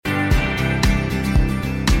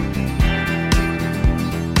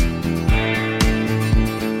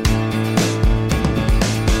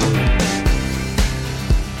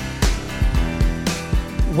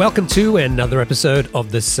Welcome to another episode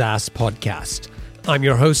of the SaaS podcast. I'm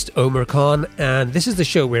your host, Omar Khan, and this is the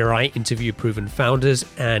show where I interview proven founders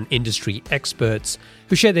and industry experts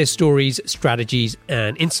who share their stories, strategies,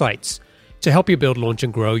 and insights to help you build, launch,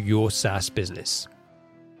 and grow your SaaS business.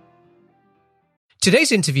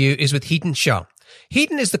 Today's interview is with Hiten Shah.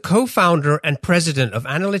 Hiten is the co-founder and president of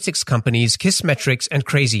analytics companies Kissmetrics and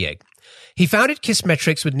Crazy Egg. He founded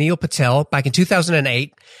Kissmetrics with Neil Patel back in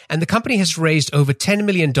 2008, and the company has raised over $10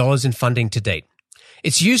 million in funding to date.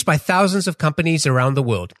 It's used by thousands of companies around the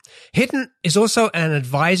world. Hiten is also an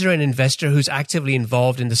advisor and investor who's actively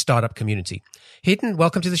involved in the startup community. Hiten,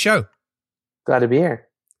 welcome to the show. Glad to be here.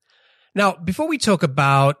 Now, before we talk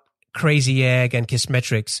about Crazy Egg and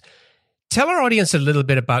Kissmetrics, tell our audience a little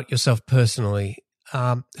bit about yourself personally.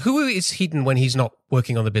 Who is Hiten when he's not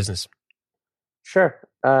working on the business? Sure.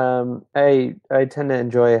 I tend to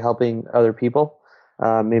enjoy helping other people,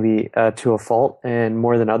 maybe to a fault, and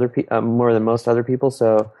more than most other people.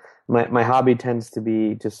 So my hobby tends to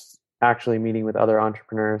be just actually meeting with other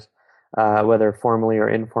entrepreneurs, whether formally or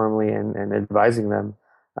informally, and advising them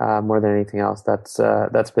more than anything else.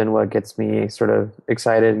 That's been what gets me sort of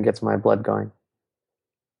excited and gets my blood going.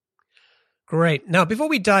 Great. Now, before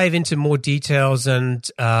we dive into more details and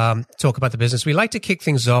talk about the business, we like to kick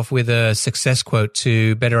things off with a success quote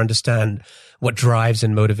to better understand what drives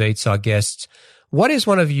and motivates our guests. What is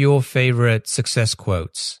one of your favorite success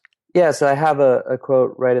quotes? Yeah, so I have a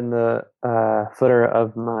quote right in the footer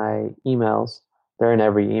of my emails. They're in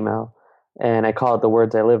every email. And I call it the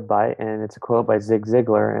words I live by. And it's a quote by Zig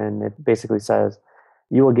Ziglar. And it basically says,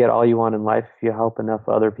 "You will get all you want in life if you help enough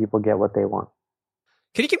other people get what they want."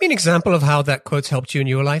 Can you give me an example of how that quote's helped you in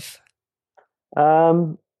your life?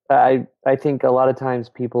 I think a lot of times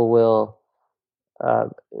people will.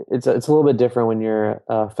 It's a little bit different when you're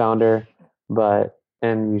a founder,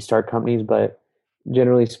 and you start companies. But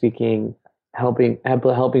generally speaking, helping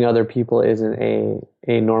other people isn't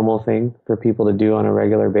a normal thing for people to do on a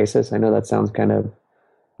regular basis. I know that sounds kind of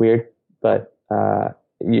weird, but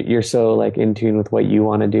you're so like in tune with what you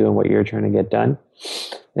want to do and what you're trying to get done.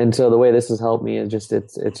 And so the way this has helped me is just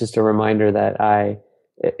it's just a reminder that I,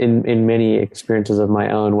 in many experiences of my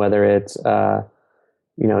own, whether it's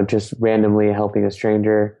just randomly helping a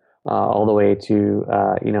stranger, all the way to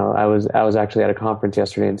I was actually at a conference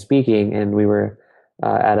yesterday and speaking, and we were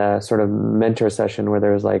at a sort of mentor session where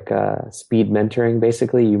there was like speed mentoring.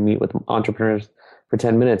 Basically, you meet with entrepreneurs for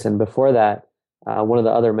 10 minutes, and before that, one of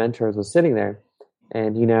the other mentors was sitting there,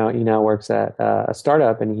 and he now works at a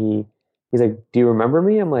startup, and He's like, "Do you remember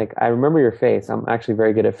me?" I'm like, "I remember your face. I'm actually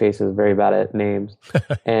very good at faces, very bad at names."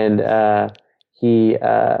 And and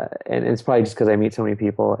it's probably just because I meet so many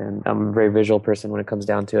people, and I'm a very visual person when it comes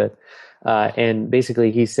down to it. And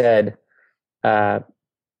basically, he said, "Well,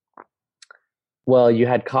 you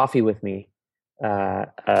had coffee with me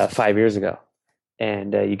 5 years ago,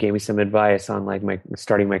 and you gave me some advice on like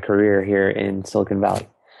starting my career here in Silicon Valley."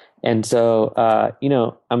 And so,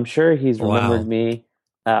 I'm sure he's remembered me.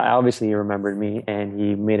 Obviously, he remembered me, and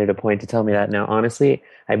he made it a point to tell me that. Now, honestly,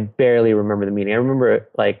 I barely remember the meeting. I remember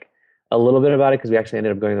like a little bit about it because we actually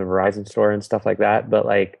ended up going to the Verizon store and stuff like that. But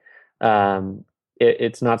like,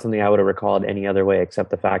 it's not something I would have recalled any other way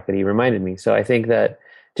except the fact that he reminded me. So I think that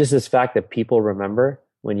just this fact that people remember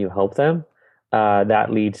when you help them,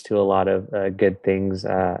 that leads to a lot of good things,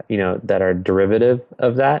 that are derivative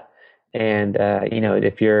of that. And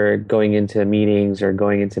if you're going into meetings or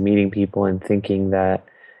going into meeting people and thinking that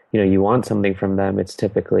you want something from them, it's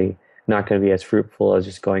typically not going to be as fruitful as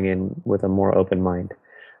just going in with a more open mind.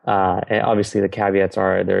 And obviously the caveats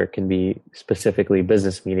are there can be specifically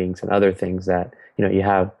business meetings and other things that, you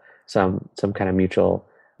have some kind of mutual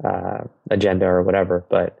agenda or whatever.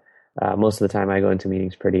 But most of the time I go into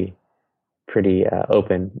meetings pretty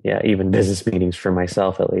open. Yeah, even business meetings for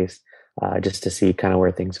myself at least, just to see kind of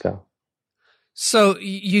where things go. So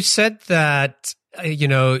you said that,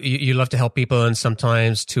 you love to help people and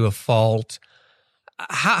sometimes to a fault.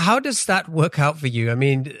 How does that work out for you? I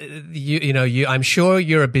mean, I'm sure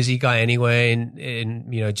you're a busy guy anyway,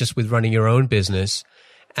 in just with running your own business.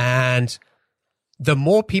 And the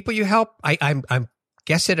more people you help, I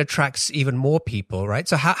guess it attracts even more people, right?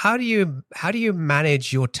 So how do you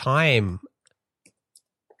manage your time?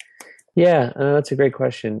 Yeah, that's a great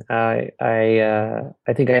question. I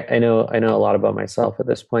think I know a lot about myself at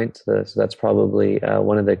this point, so that's probably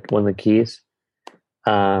one of the keys.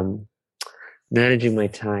 Managing my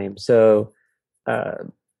time. So,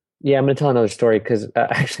 I'm going to tell another story because I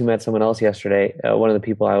actually met someone else yesterday. One of the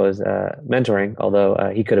people I was mentoring,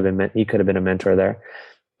 although he could have been a mentor there.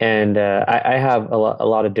 And I have a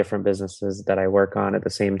lot of different businesses that I work on at the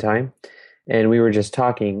same time. and we were just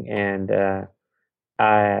talking, and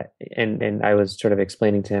I was sort of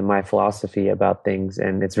explaining to him my philosophy about things,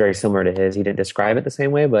 and it's very similar to his. He didn't describe it the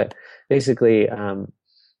same way, but basically, and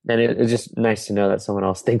it's just nice to know that someone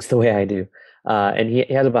else thinks the way I do. And he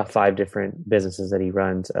has about 5 different businesses that he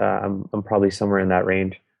runs. I'm probably somewhere in that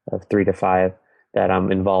range of 3 to 5 that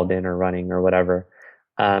I'm involved in or running or whatever.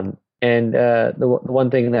 And the one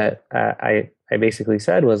thing that I basically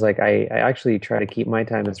said was like I actually try to keep my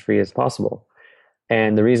time as free as possible.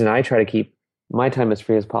 And the reason I try to keep my time as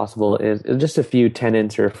free as possible is just a few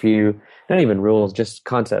tenets or a few, not even rules, just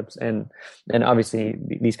concepts. And obviously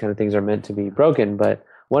these kind of things are meant to be broken, but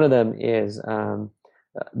one of them is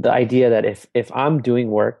the idea that if I'm doing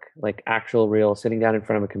work, like actual real, sitting down in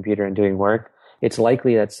front of a computer and doing work, it's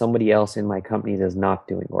likely that somebody else in my company is not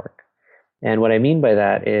doing work. And what I mean by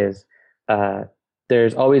that is uh,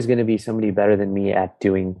 there's always going to be somebody better than me at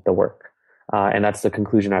doing the work. And that's the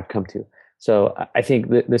conclusion I've come to. So I think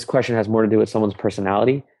this question has more to do with someone's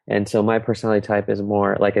personality. And so my personality type is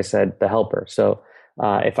more, like I said, the helper. So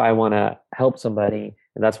if I want to help somebody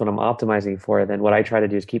and that's what I'm optimizing for, then what I try to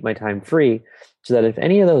do is keep my time free so that if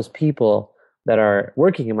any of those people that are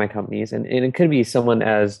working in my companies, and it could be someone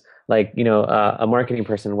as like, a marketing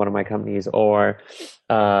person in one of my companies, or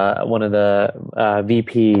one of the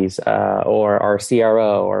VPs, or our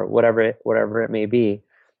CRO, or whatever it may be.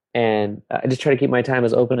 And I just try to keep my time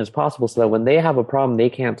as open as possible so that when they have a problem they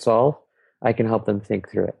can't solve, I can help them think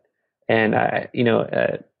through it. And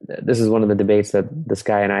this is one of the debates that this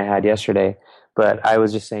guy and I had yesterday. But I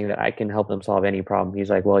was just saying that I can help them solve any problem. He's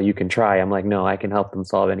like, "Well, you can try." I'm like, "No, I can help them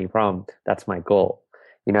solve any problem. That's my goal."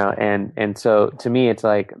 And so to me, it's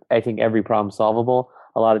like I think every problem's solvable.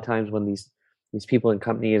 A lot of times when these people in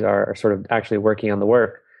companies are sort of actually working on the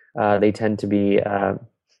work, they tend to be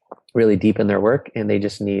really deep in their work, and they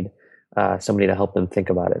just need somebody to help them think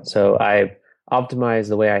about it. So I optimize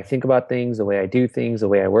the way I think about things, the way I do things, the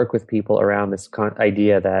way I work with people around this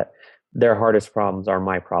idea that their hardest problems are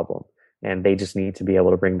my problem. And they just need to be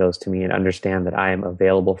able to bring those to me and understand that I am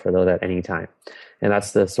available for those at any time. And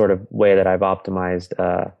that's the sort of way that I've optimized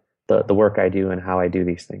the work I do and how I do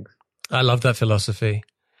these things. I love that philosophy.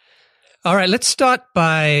 All right, let's start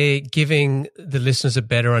by giving the listeners a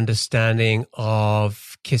better understanding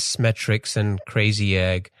of Kissmetrics and Crazy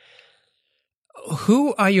Egg.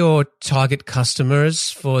 Who are your target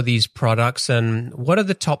customers for these products, and what are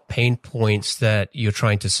the top pain points that you're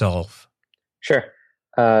trying to solve? Sure.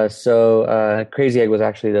 So Crazy Egg was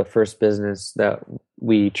actually the first business that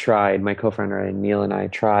we tried. My co-founder Neil and I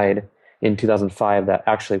tried in 2005 that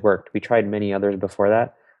actually worked. We tried many others before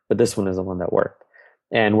that, but this one is the one that worked.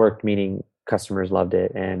 And worked meaning customers loved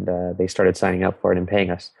it, and they started signing up for it and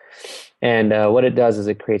paying us. And what it does is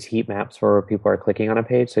it creates heat maps for where people are clicking on a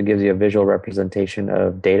page. So it gives you a visual representation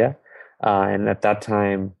of data. And at that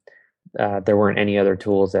time, there weren't any other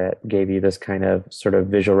tools that gave you this kind of sort of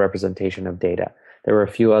visual representation of data. There were a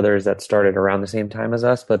few others that started around the same time as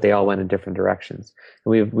us, but they all went in different directions.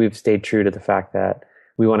 And we've stayed true to the fact that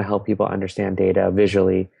we want to help people understand data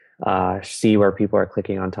visually, see where people are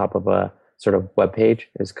clicking on top of a sort of web page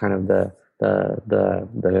is kind of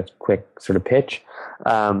the quick sort of pitch.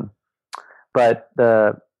 But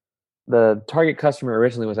the target customer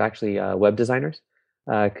originally was actually web designers,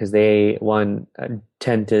 because they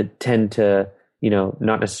tend to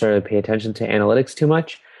not necessarily pay attention to analytics too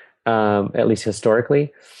much. At least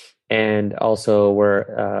historically, and also were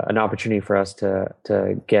an opportunity for us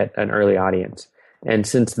to get an early audience. And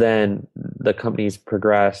since then, the company's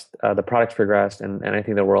progressed, the product's progressed, and I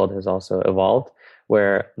think the world has also evolved,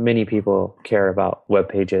 where many people care about web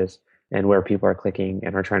pages and where people are clicking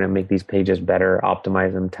and are trying to make these pages better,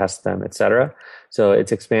 optimize them, test them, etc. So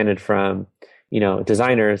it's expanded from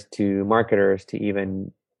designers to marketers to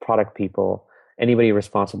even product people. Anybody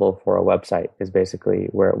responsible for a website is basically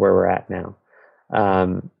where we're at now.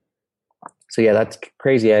 So yeah, that's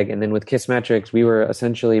Crazy Egg. And then with Kissmetrics, we were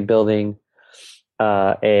essentially building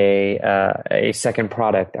a second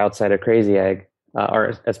product outside of Crazy Egg,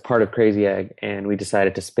 or as part of Crazy Egg, and we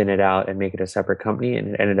decided to spin it out and make it a separate company, and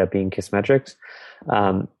it ended up being Kissmetrics.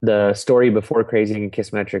 The story before Crazy Egg and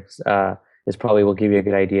Kissmetrics is probably will give you a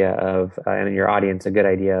good idea of, and your audience a good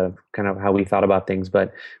idea of kind of how we thought about things.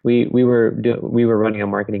 But we were running a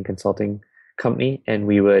marketing consulting company, and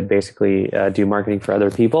we would basically do marketing for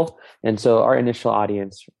other people. And so our initial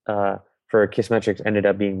audience for Kissmetrics ended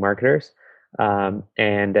up being marketers.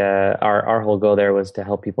 And our whole goal there was to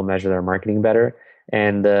help people measure their marketing better.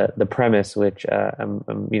 And the premise, which I'm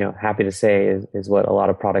happy to say is what a lot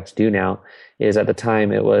of products do now, is at the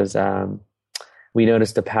time it was we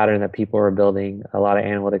noticed a pattern that people were building a lot of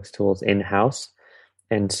analytics tools in-house,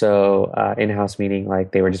 And so in-house meaning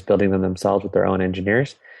like they were just building them themselves with their own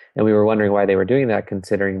engineers. And we were wondering why they were doing that,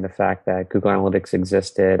 considering the fact that Google Analytics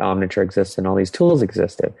existed, Omniture existed, and all these tools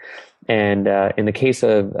existed. And in the case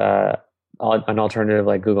of an alternative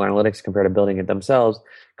like Google Analytics compared to building it themselves,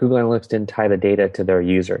 Google Analytics didn't tie the data to their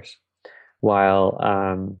users, while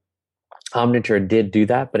Omniture did do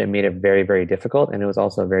that, but it made it very, very difficult, and it was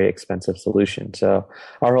also a very expensive solution. So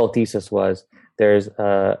our whole thesis was there's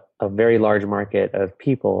a very large market of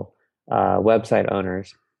people, website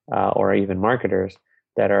owners, or even marketers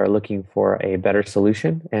that are looking for a better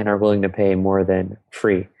solution and are willing to pay more than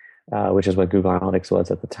free, which is what Google Analytics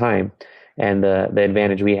was at the time. And the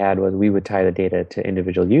advantage we had was we would tie the data to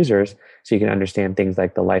individual users so you can understand things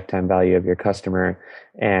like the lifetime value of your customer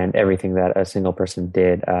and everything that a single person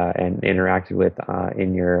did and interacted with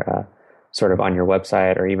in your sort of on your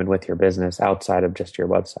website or even with your business outside of just your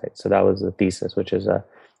website. So that was the thesis, which is a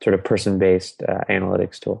sort of person-based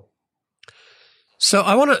analytics tool. So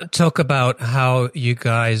I want to talk about how you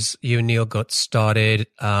and Neil got started,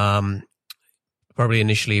 probably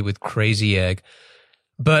initially with Crazy Egg.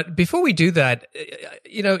 But before we do that,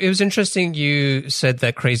 it was interesting you said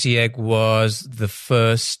that Crazy Egg was the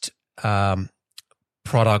first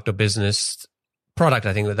product or business product,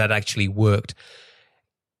 I think, that actually worked.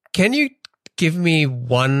 Can you give me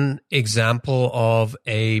one example of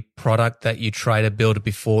a product that you tried to build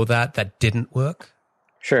before that didn't work?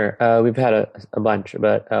 Sure. We've had a bunch,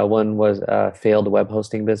 but one was a failed web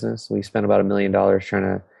hosting business. We spent about $1 million trying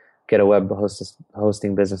to get a web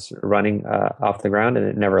hosting business running off the ground, and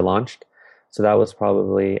it never launched. So that was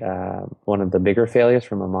probably one of the bigger failures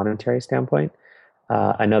from a monetary standpoint.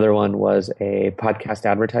 Another one was a podcast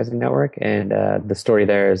advertising network, and the story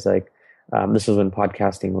there is like this was when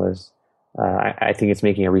podcasting was, I think it's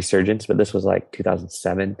making a resurgence, but this was like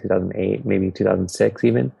 2007, 2008, maybe 2006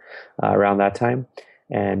 even, around that time.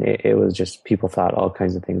 And it was just, people thought all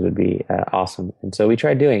kinds of things would be awesome. And so we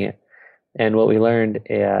tried doing it. And what we learned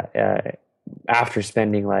after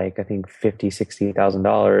spending like, I think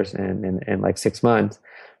 $50,000-$60,000 and like 6 months,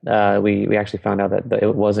 we actually found out that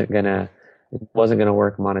it wasn't gonna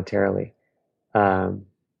work monetarily.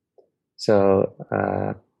 So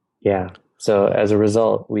as a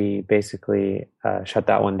result, we basically shut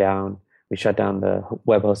that one down. We shut down the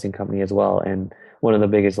web hosting company as well. And one of the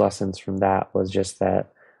biggest lessons from that was just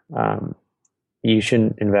that you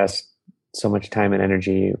shouldn't invest so much time and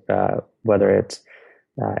energy, whether it's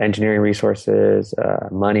engineering resources,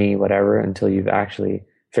 money, whatever, until you've actually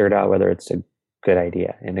figured out whether it's a good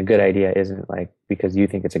idea. And a good idea isn't like because you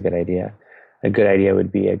think it's a good idea. A good idea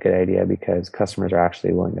would be a good idea because customers are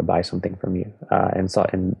actually willing to buy something from you, and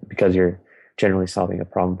because you're generally solving a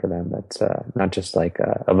problem for them that's not just like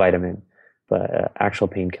a vitamin, but actual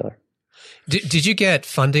painkiller. Did you get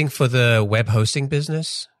funding for the web hosting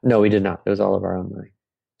business? No, we did not. It was all of our own money.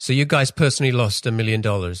 So you guys personally lost $1 million?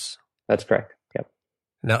 That's correct. Yep.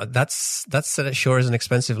 Now that's sure is an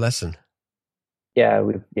expensive lesson. Yeah,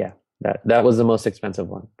 that was the most expensive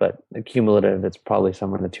one, but cumulative, it's probably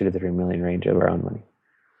somewhere in the 2 to 3 million range of our own money.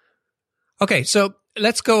 Okay, so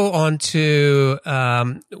let's go on to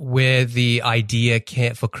where the idea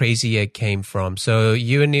for Crazy Egg came from. So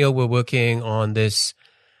you and Neil were working on this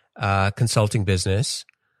consulting business.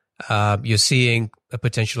 You're seeing a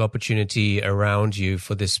potential opportunity around you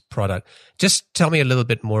for this product. Just tell me a little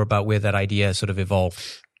bit more about where that idea sort of evolved.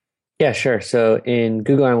 Yeah, sure. So in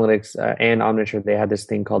Google Analytics and Omniture, they had this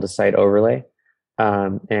thing called a site overlay.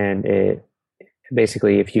 And it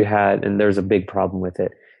basically, if you had, and there's a big problem with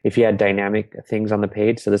it, if you had dynamic things on the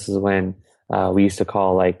page, so this is when we used to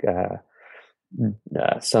call like all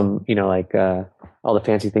the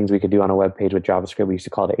fancy things we could do on a web page with JavaScript, we used to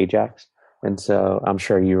call it Ajax. And so I'm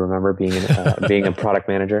sure you remember being a product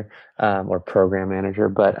manager or program manager.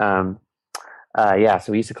 But so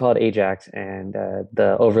we used to call it Ajax, and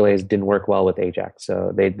the overlays didn't work well with Ajax.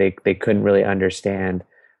 So they couldn't really understand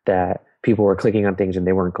that people were clicking on things and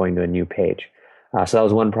they weren't going to a new page. So that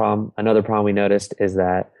was one problem. Another problem we noticed is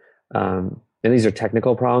that, and these are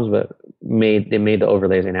technical problems, but it made the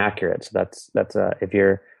overlays inaccurate. So that's if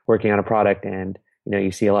you're working on a product and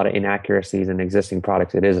you see a lot of inaccuracies in existing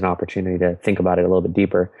products, it is an opportunity to think about it a little bit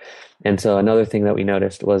deeper. And so another thing that we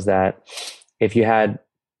noticed was that if you had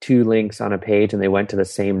 2 links on a page and they went to the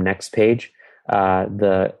same next page,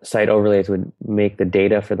 the site overlays would make the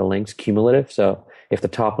data for the links cumulative. So if the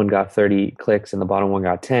top one got 30 clicks and the bottom one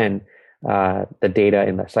got 10, the data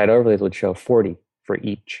in the site overlays would show 40 for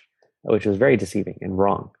each, which was very deceiving and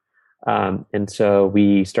wrong. And so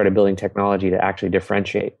we started building technology to actually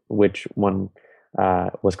differentiate which one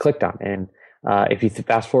was clicked on. And if you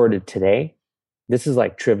fast forward to today, this is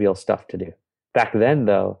like trivial stuff to do. Back then,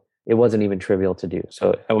 though, it wasn't even trivial to do.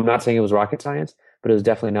 So I'm not saying it was rocket science, but it was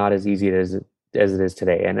definitely not as easy as it is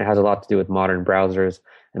today. And it has a lot to do with modern browsers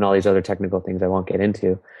and all these other technical things I won't get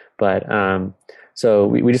into. But so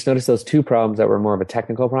we just noticed those two problems that were more of a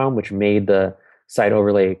technical problem, which made the site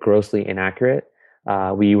overlay grossly inaccurate.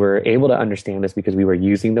 We were able to understand this because we were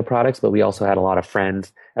using the products, but we also had a lot of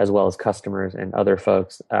friends as well as customers and other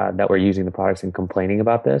folks that were using the products and complaining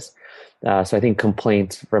about this. So I think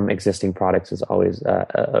complaints from existing products is always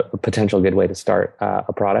a potential good way to start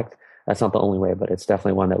a product. That's not the only way, but it's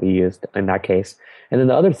definitely one that we used in that case. And then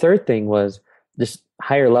the other third thing was this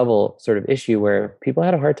higher level sort of issue where people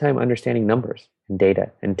had a hard time understanding numbers and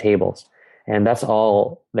data and tables. And that's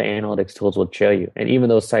all the analytics tools would show you. And even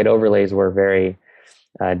those site overlays were very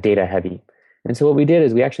data heavy. And so what we did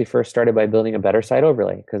is we actually first started by building a better site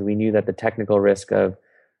overlay because we knew that the technical risk of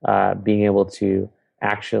being able to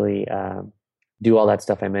actually do all that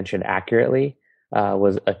stuff I mentioned accurately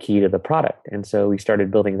was a key to the product. And so we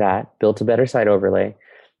started building that, built a better site overlay.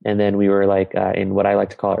 And then we were like in what I like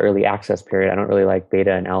to call early access period. I don't really like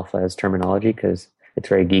beta and alpha as terminology because it's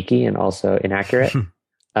very geeky and also inaccurate.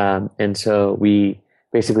 And so we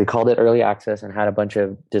basically called it early access and had a bunch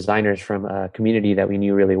of designers from a community that we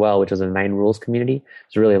knew really well, which was a 9 Rules community.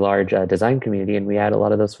 It's a really large design community. And we had a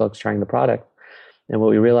lot of those folks trying the product. And what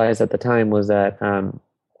we realized at the time was that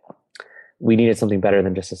we needed something better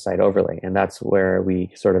than just a site overlay. And that's where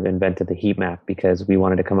we sort of invented the heat map because we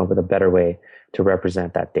wanted to come up with a better way to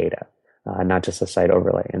represent that data, not just a site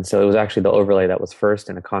overlay. And so it was actually the overlay that was first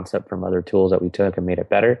and a concept from other tools that we took and made it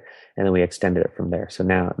better. And then we extended it from there. So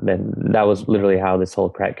then that was literally how this whole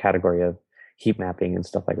category of heat mapping and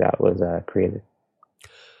stuff like that was created.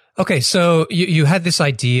 Okay, so you had this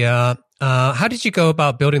idea. How did you go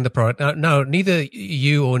about building the product? Now, neither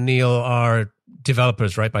you or Neil are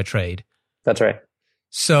developers, right, by trade? That's right.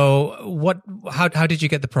 So how did you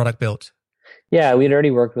get the product built? Yeah, we had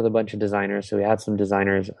already worked with a bunch of designers. So we had some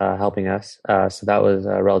designers helping us. So that was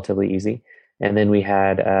relatively easy. And then we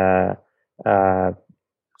had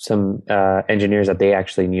some engineers that they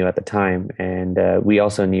actually knew at the time. And we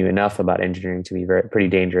also knew enough about engineering to be pretty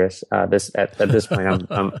dangerous. At this point,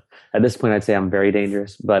 at this point, I'd say I'm very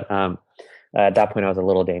dangerous. But at that point, I was a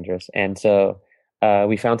little dangerous. And so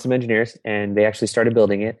we found some engineers and they actually started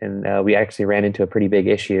building it. And we actually ran into a pretty big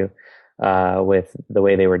issue with the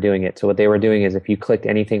way they were doing it. So what they were doing is if you clicked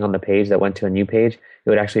anything on the page that went to a new page, it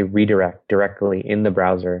would actually redirect directly in the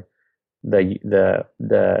browser the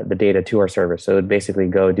data to our server. So it would basically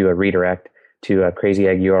go do a redirect to a crazy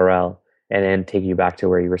egg URL and then take you back to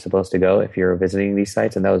where you were supposed to go if you're visiting these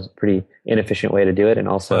sites. And that was a pretty inefficient way to do it and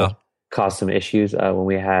also caused some issues when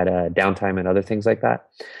we had downtime and other things like that.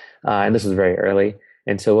 And this was very early.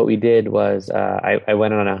 And so what we did was I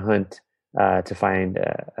went on a hunt to find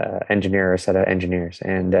an engineer or a set of engineers.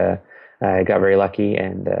 And I got very lucky.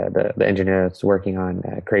 And the engineer that's working on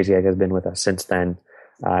Crazy Egg has been with us since then.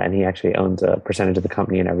 And he actually owns a percentage of the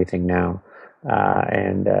company and everything now.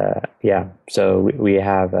 So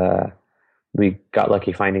we got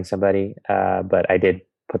lucky finding somebody, but I did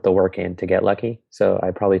put the work in to get lucky. So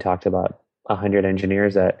I probably talked to about 100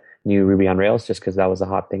 engineers that knew Ruby on Rails just because that was a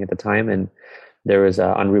hot thing at the time. And there was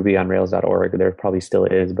on rubyonrails.org, there probably still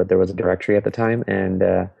is, but there was a directory at the time. And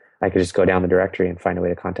I could just go down the directory and find a way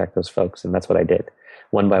to contact those folks. And that's what I did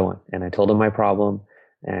one by one. And I told them my problem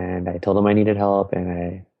and I told them I needed help. And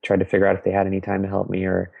I tried to figure out if they had any time to help me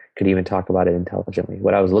or could even talk about it intelligently.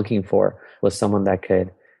 What I was looking for was someone that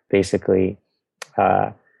could basically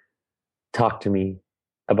talk to me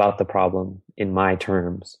about the problem in my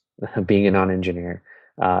terms, being a non-engineer,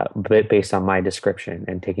 but based on my description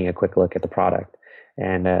and taking a quick look at the product.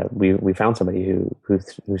 And we found somebody who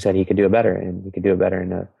said he could do it better, and he could do it better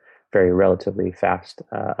in a very relatively fast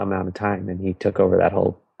amount of time. And he took over that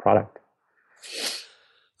whole product.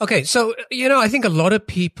 Okay, so I think a lot of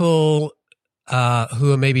people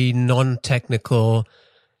who are maybe non-technical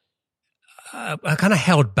are kind of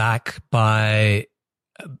held back by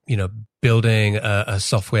building a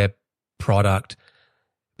software product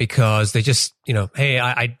because they just hey,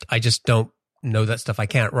 I just don't know that stuff. I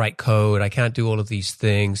can't write code. I can't do all of these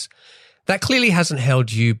things. That clearly hasn't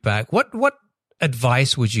held you back. What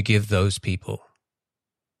advice would you give those people?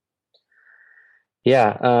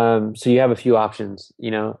 Yeah. So you have a few options,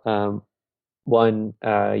 one,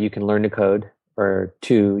 you can learn to code, or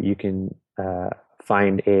two, you can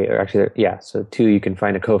two, you can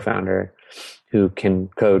find a co-founder who can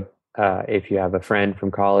code. If you have a friend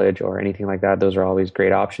from college or anything like that, those are always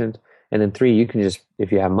great options. And then three, you can just,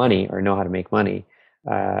 if you have money or know how to make money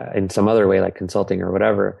in some other way, like consulting or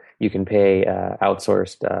whatever, you can pay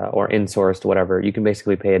outsourced or insourced, whatever. You can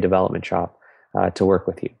basically pay a development shop to work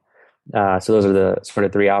with you. So those are the sort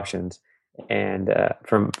of three options. And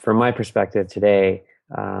from my perspective today,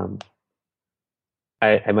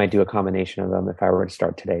 I might do a combination of them if I were to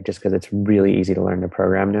start today, just because it's really easy to learn to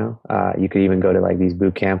program now. You could even go to like these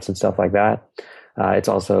boot camps and stuff like that. It's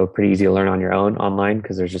also pretty easy to learn on your own online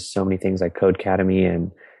because there's just so many things like Codecademy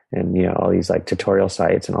and all these like tutorial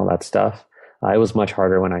sites and all that stuff. It was much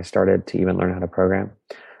harder when I started to even learn how to program.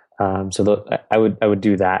 I would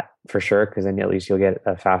do that for sure, because then at least you'll get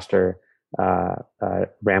a faster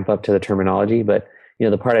ramp up to the terminology. But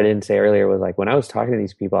the part I didn't say earlier was like when I was talking to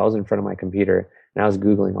these people, I was in front of my computer and I was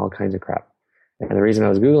Googling all kinds of crap. And the reason I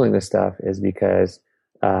was Googling this stuff is because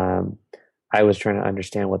I was trying to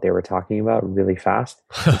understand what they were talking about really fast.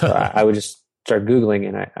 So I would just start Googling,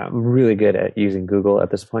 and I'm really good at using Google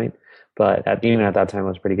at this point. But even at that time, I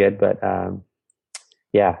was pretty good. But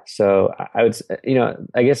yeah, so I would,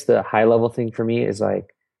 I guess the high level thing for me is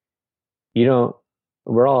like,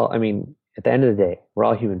 we're all, I mean, at the end of the day, we're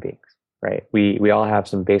all human beings, right? We all have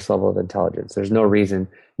some base level of intelligence. There's no reason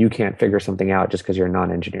you can't figure something out just because you're a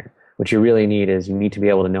non-engineer. What you really need is you need to be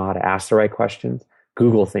able to know how to ask the right questions,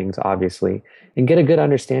 Google things, obviously, and get a good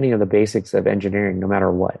understanding of the basics of engineering no matter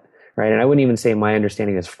what, right? And I wouldn't even say my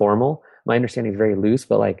understanding is formal. My understanding is very loose,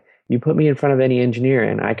 but like you put me in front of any engineer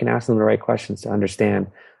and I can ask them the right questions to understand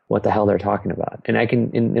what the hell they're talking about. And I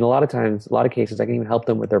can, in a lot of times, a lot of cases, I can even help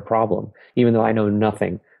them with their problem, even though I know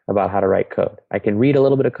nothing about how to write code. I can read a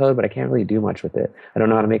little bit of code, but I can't really do much with it. I don't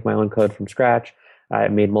know how to make my own code from scratch. I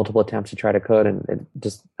made multiple attempts to try to code, and it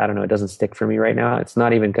just, I don't know, it doesn't stick for me right now. It's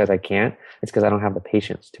not even because I can't, it's because I don't have the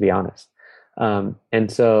patience, to be honest. And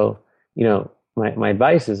so, my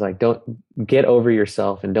advice is like, don't get over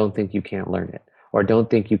yourself and don't think you can't learn it, or don't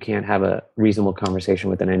think you can't have a reasonable conversation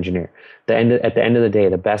with an engineer. At the end of the day,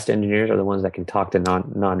 the best engineers are the ones that can talk to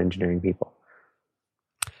non-engineering people.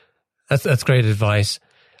 That's great advice.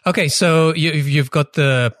 Okay, so you've got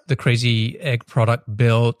the Crazy Egg product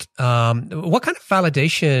built. What kind of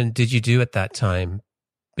validation did you do at that time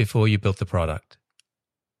before you built the product?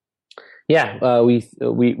 Yeah,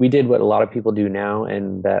 we did what a lot of people do now,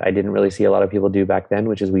 and that I didn't really see a lot of people do back then,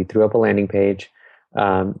 which is we threw up a landing page,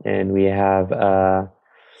 and we have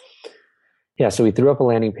so we threw up a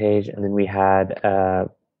landing page, and then we had a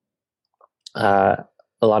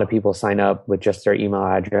lot of people sign up with just their email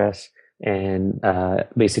address. And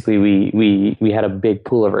basically, we had a big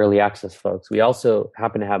pool of early access folks. We also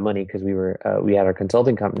happened to have money because we had our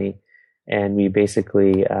consulting company, and we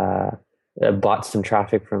basically bought some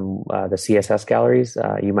traffic from the CSS galleries.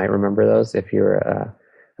 You might remember those if you're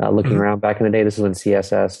looking around back in the day. This is when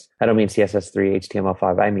CSS. I don't mean CSS3,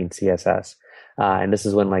 HTML5. I mean CSS. And this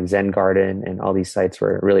is when like Zen Garden and all these sites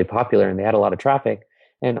were really popular, and they had a lot of traffic.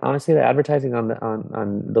 And honestly, the advertising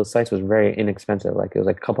on those sites was very inexpensive. Like it was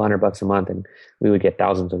like a couple $100 a month, and we would get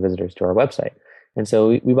thousands of visitors to our website. And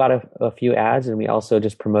so we bought a few ads, and we also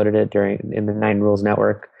just promoted it in the 9 Rules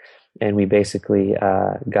network. And we basically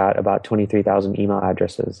got about 23,000 email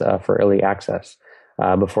addresses for early access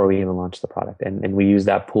before we even launched the product. And we used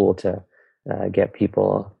that pool to get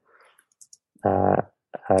people to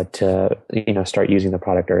start using the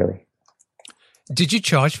product early. Did you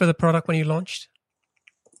charge for the product when you launched?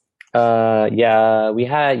 Actually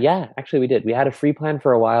we did. We had a free plan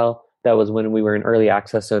for a while. That was when we were in early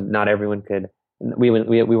access, so not everyone we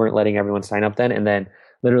weren't letting everyone sign up then. And then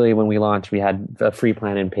literally when we launched, we had a free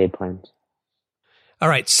plan and paid plans. All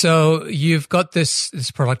right. So you've got this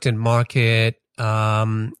product in market.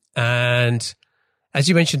 And as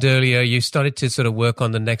you mentioned earlier, you started to sort of work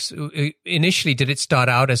on the next, initially, did it start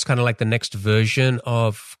out as kind of like the next version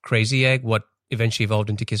of Crazy Egg, what eventually evolved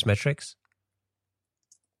into Kissmetrics?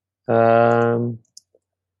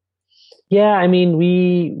 Yeah, I mean,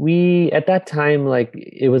 we at that time, like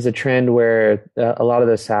it was a trend where a lot of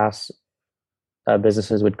the SaaS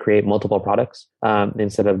businesses would create multiple products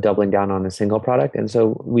instead of doubling down on a single product. And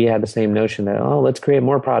so we had the same notion that, let's create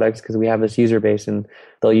more products because we have this user base and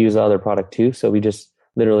they'll use the other product too. So we just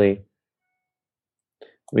literally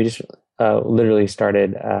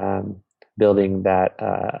started building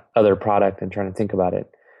that other product and trying to think about it.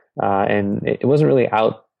 And it wasn't really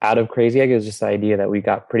out of Crazy Egg. It was just the idea that we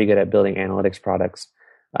got pretty good at building analytics products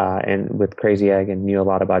and with Crazy Egg, and knew a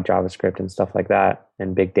lot about JavaScript and stuff like that,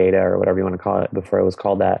 and big data or whatever you want to call it before it was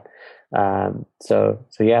called that. So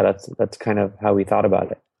yeah, that's kind of how we thought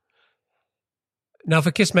about it. Now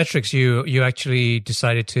for Kissmetrics, you actually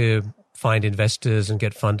decided to find investors and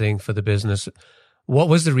get funding for the business. What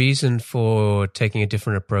was the reason for taking a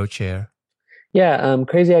different approach here? Yeah,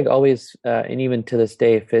 Crazy Egg always, and even to this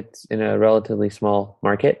day, fits in a relatively small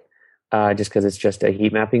market. just because it's just a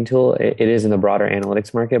heat mapping tool. It is in the broader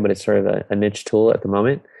analytics market, but it's sort of a niche tool at the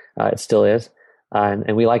moment. It still is.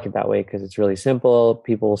 And we like it that way because it's really simple.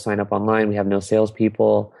 People will sign up online. We have no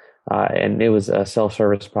salespeople. And it was a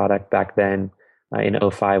self-service product back then in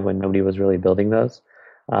 '05 when nobody was really building those.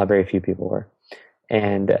 Very few people were.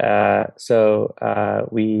 And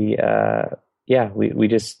we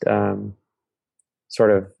just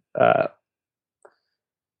sort of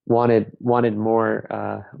wanted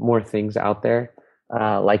more things out there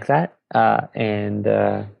like that,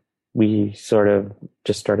 and we sort of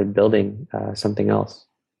just started building something else.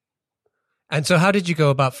 And so, how did you go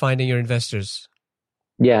about finding your investors?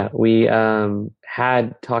 Yeah, we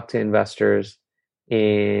had talked to investors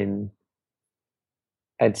in,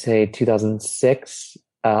 I'd say 2006.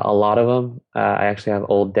 A lot of them. I actually have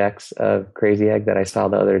old decks of Crazy Egg that I saw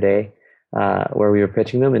the other day where we were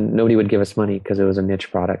pitching them, and nobody would give us money because it was a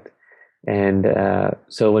niche product. And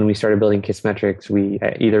so when we started building Kissmetrics, we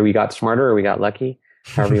either we got smarter or we got lucky,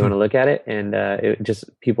 however you want to look at it. And it just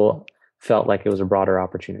people felt like it was a broader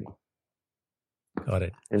opportunity. Got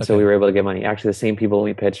it. And so we were able to get money. Actually, the same people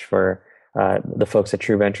we pitched for the folks at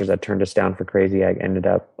True Ventures that turned us down for Crazy Egg ended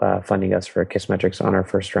up funding us for Kissmetrics on our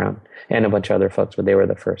first round, and a bunch of other folks, but they were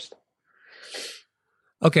the first.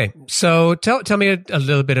 Okay, so tell me a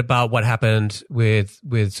little bit about what happened with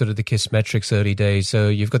sort of the Kissmetrics early days. So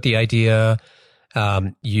you've got the idea,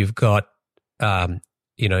 you've got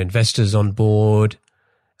investors on board.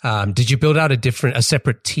 Did you build out a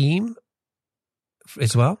separate team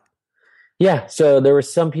as well? Yeah, so there were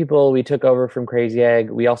some people we took over from Crazy Egg.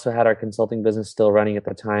 We also had our consulting business still running at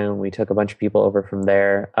the time. We took a bunch of people over from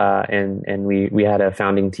there, and we had a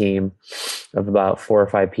founding team of about 4 or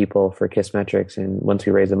 5 people for Kissmetrics. And once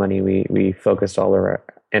we raised the money, we focused all of our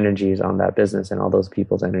energies on that business and all those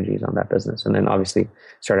people's energies on that business, and then obviously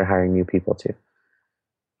started hiring new people too.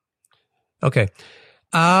 Okay,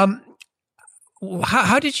 how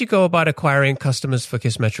did you go about acquiring customers for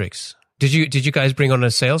Kissmetrics? Did you guys bring on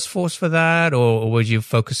a sales force for that, or were you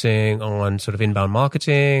focusing on sort of inbound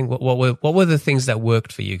marketing? What were the things that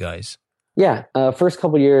worked for you guys? Yeah, first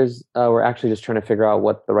couple of years, we're actually just trying to figure out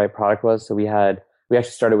what the right product was. So we actually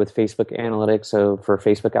started with Facebook analytics, so for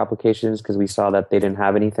Facebook applications, because we saw that they didn't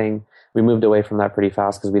have anything. We moved away from that pretty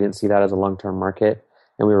fast because we didn't see that as a long-term market,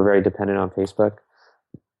 and we were very dependent on Facebook.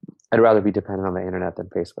 I'd rather be dependent on the internet than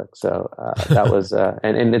Facebook. So that was,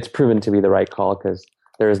 and it's proven to be the right call because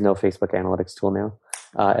there is no Facebook analytics tool now,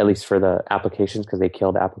 at least for the applications, because they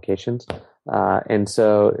killed applications. And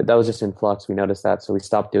so that was just in flux. We noticed that, so we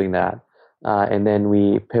stopped doing that. And then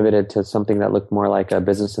we pivoted to something that looked more like a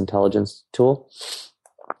business intelligence tool.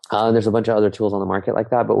 There's a bunch of other tools on the market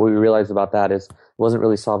like that, but what we realized about that is it wasn't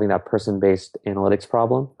really solving that person-based analytics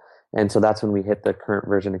problem. And so that's when we hit the current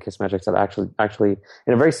version of Kissmetrics that actually,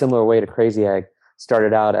 in a very similar way to Crazy Egg,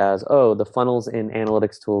 started out as, the funnels in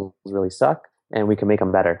analytics tools really suck, and we can make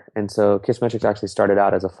them better. And so Kissmetrics actually started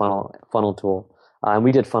out as a funnel tool. And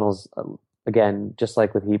we did funnels, again, just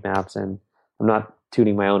like with heat maps. And I'm not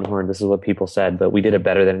tooting my own horn. This is what people said, but we did it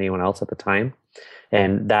better than anyone else at the time.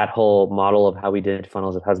 And that whole model of how we did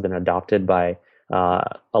funnels has been adopted by a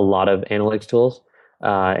lot of analytics tools.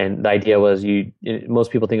 And the idea was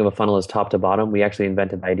most people think of a funnel as top to bottom. We actually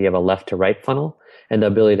invented the idea of a left to right funnel and the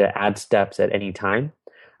ability to add steps at any time.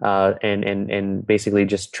 And basically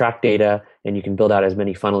just track data, and you can build out as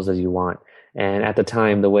many funnels as you want. And at the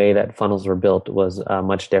time, the way that funnels were built was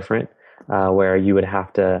much different, where you would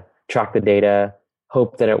have to track the data,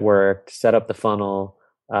 hope that it worked, set up the funnel,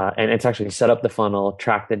 and it's actually set up the funnel,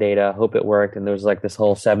 track the data, hope it worked, and there was like this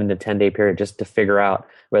whole 7 to 10 day period just to figure out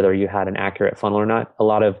whether you had an accurate funnel or not. A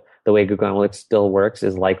lot of the way Google Analytics still works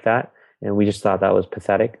is like that, and we just thought that was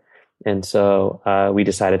pathetic. And so we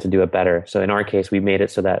decided to do it better. So in our case, we made it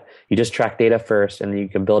so that you just track data first, and then you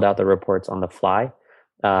can build out the reports on the fly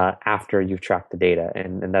after you've tracked the data.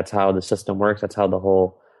 And that's how the system works. That's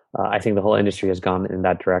how I think the whole industry has gone in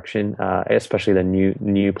that direction, especially the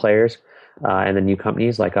new players and the new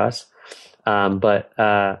companies like us. But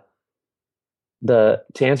to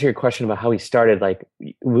answer your question about how we started,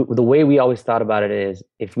 the way we always thought about it is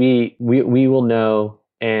if we will know.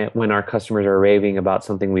 And when our customers are raving about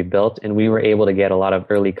something we built, and we were able to get a lot of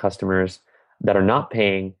early customers that are not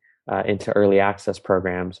paying into early access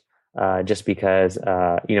programs, just because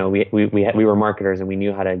we were marketers and we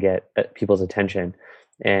knew how to get people's attention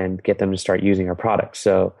and get them to start using our products.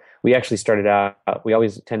 So we actually started out. We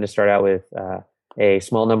always tend to start out with a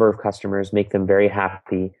small number of customers, make them very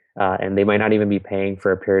happy, and they might not even be paying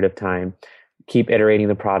for a period of time. Keep iterating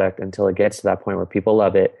the product until it gets to that point where people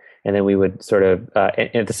love it. And then we would sort of,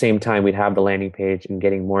 at the same time, we'd have the landing page and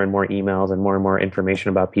getting more and more emails and more information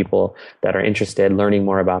about people that are interested, learning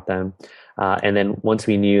more about them. And then once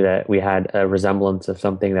we knew that we had a resemblance of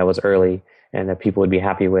something that was early and that people would be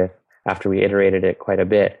happy with, after we iterated it quite a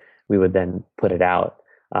bit, we would then put it out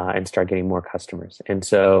and start getting more customers. And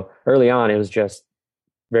so early on, it was just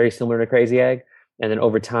very similar to Crazy Egg. And then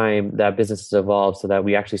over time, that business has evolved so that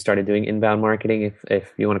we actually started doing inbound marketing,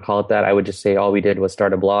 if you want to call it that. I would just say all we did was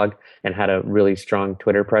start a blog and had a really strong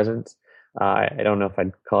Twitter presence. I don't know if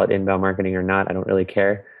I'd call it inbound marketing or not. I don't really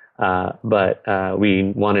care. But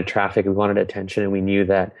we wanted traffic, we wanted attention, and we knew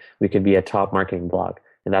that we could be a top marketing blog.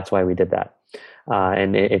 And that's why we did that.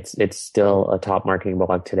 And it's still a top marketing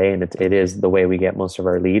blog today, and it is the way we get most of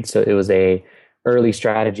our leads. So it was a early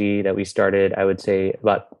strategy that we started, I would say,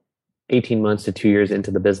 about 18 months to 2 years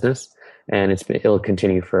into the business, and it'll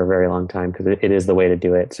continue for a very long time because it is the way to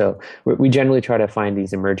do it. So we generally try to find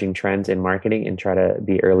these emerging trends in marketing and try to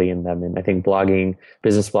be early in them. And I think blogging,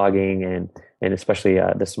 business blogging, and especially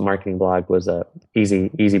this marketing blog was a easy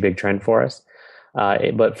big trend for us.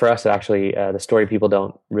 But for us, actually, the story people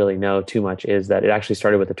don't really know too much is that it actually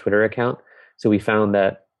started with a Twitter account. So we found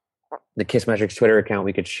that the Kissmetrics Twitter account,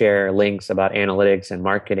 we could share links about analytics and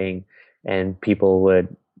marketing, and people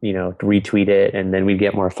would, retweet it, and then we'd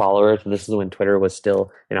get more followers. And this is when Twitter was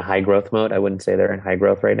still in a high growth mode. I wouldn't say they're in high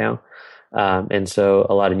growth right now. And so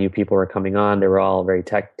a lot of new people were coming on. They were all very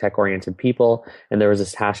tech oriented people. And there was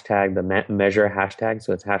this hashtag, the measure hashtag.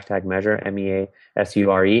 So it's hashtag measure,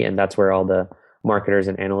 MEASURE. And that's where all the marketers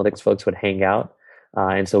and analytics folks would hang out.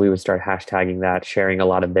 And so we would start hashtagging that, sharing a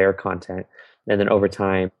lot of their content. And then over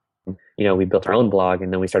time, we built our own blog,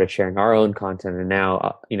 and then we started sharing our own content. And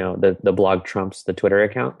now, the blog trumps the Twitter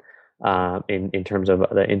account in terms of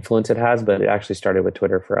the influence it has, but it actually started with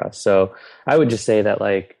Twitter for us. So I would just say that,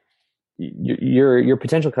 like, your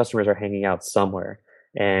potential customers are hanging out somewhere.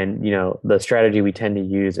 And, the strategy we tend to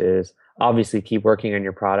use is obviously keep working on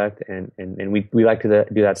your product. And we like to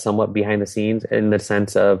do that somewhat behind the scenes, in the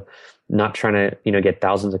sense of not trying to, get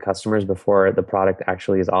thousands of customers before the product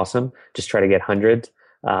actually is awesome. Just try to get hundreds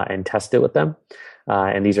and test it with them.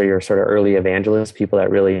 And these are your sort of early evangelists, people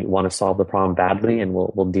that really want to solve the problem badly and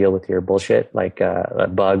will deal with your bullshit, like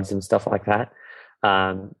bugs and stuff like that.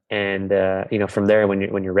 From there,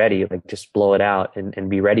 when you're ready, like, just blow it out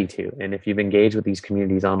and be ready to. And if you've engaged with these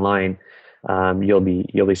communities online, you'll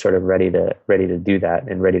be sort of ready to do that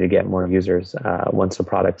and ready to get more users once the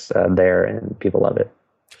product's there and people love it.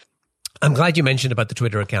 I'm glad you mentioned about the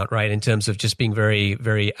Twitter account, right? In terms of just being very,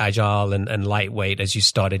 very agile and lightweight as you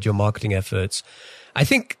started your marketing efforts. I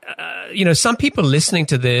think, some people listening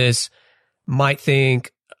to this might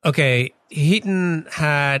think, okay, Hiten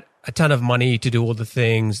had a ton of money to do all the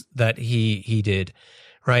things that he did,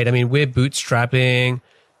 right? I mean, we're bootstrapping.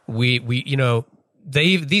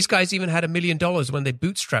 These guys even had $1 million when they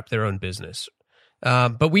bootstrapped their own business.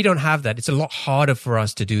 But we don't have that. It's a lot harder for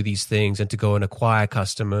us to do these things and to go and acquire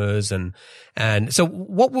customers. And so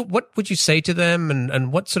what would you say to them,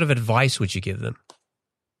 and what sort of advice would you give them?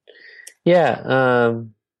 Yeah.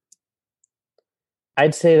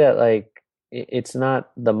 I'd say that, like, it's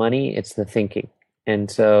not the money, it's the thinking.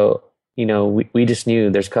 And so, we just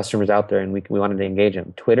knew there's customers out there, and we wanted to engage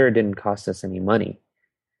them. Twitter didn't cost us any money.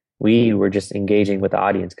 We were just engaging with the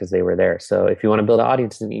audience because they were there. So if you want to build an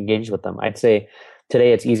audience and engage with them, I'd say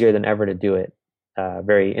today it's easier than ever to do it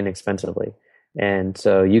very inexpensively. And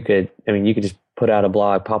so you could just pop out a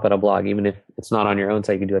blog, even if it's not on your own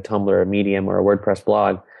site. You can do a Tumblr, a Medium, or a WordPress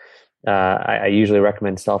blog. I usually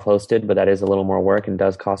recommend self-hosted, but that is a little more work and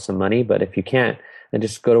does cost some money. But if you can't, then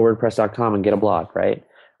just go to WordPress.com and get a blog, right?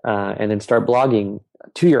 And then start blogging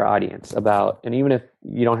to your audience about, and even if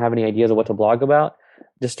you don't have any ideas of what to blog about,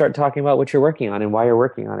 just start talking about what you're working on and why you're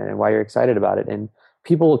working on it and why you're excited about it. And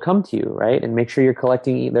people will come to you, right? And make sure you're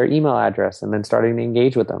collecting their email address and then starting to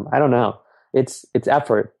engage with them. I don't know. It's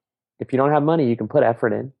effort. If you don't have money, you can put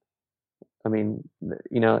effort in. I mean,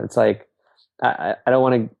 it's like, I don't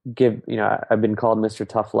want to give, I've been called Mr.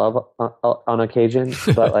 Tough Love on occasion,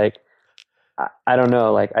 but like, I don't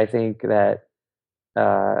know. Like, I think that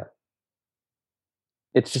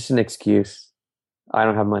it's just an excuse. I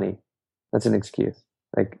don't have money. That's an excuse.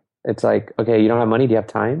 Like, it's like, okay, you don't have money. Do you have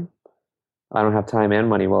time? I don't have time and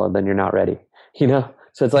money. Well, then you're not ready,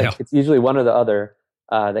 So it's like, It's usually one or the other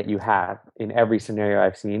that you have in every scenario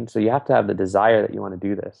I've seen. So you have to have the desire that you want to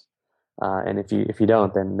do this. And if you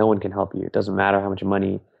don't, then no one can help you. It doesn't matter how much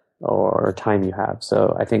money or time you have.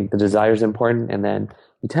 So I think the desire is important, and then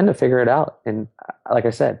you tend to figure it out. And like I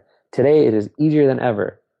said, today it is easier than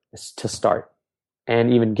ever to start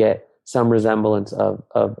and even get some resemblance of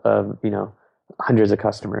hundreds of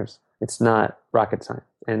customers. It's not rocket science.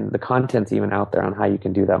 And the content's even out there on how you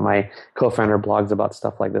can do that. My co-founder blogs about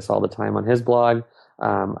stuff like this all the time on his blog.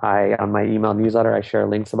 On my email newsletter, I share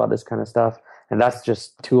links about this kind of stuff. And that's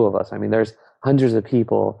just two of us. I mean, there's hundreds of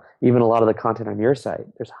people, even a lot of the content on your site.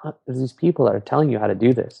 There's these people that are telling you how to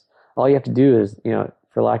do this. All you have to do is,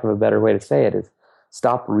 for lack of a better way to say it, is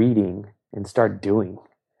stop reading and start doing.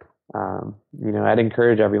 I'd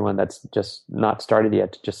encourage everyone that's just not started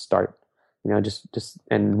yet to just start. Just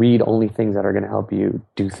and read only things that are going to help you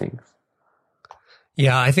do things.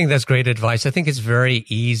 Yeah, I think that's great advice. I think it's very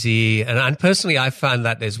easy. And personally, I found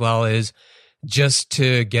that as well, is just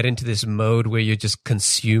to get into this mode where you're just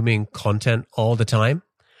consuming content all the time.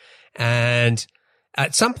 And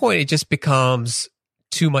at some point, it just becomes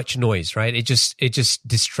too much noise, right? It just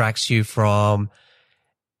distracts you from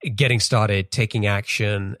getting started, taking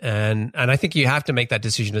action. And I think you have to make that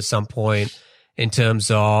decision at some point in terms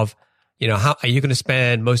of, how are you going to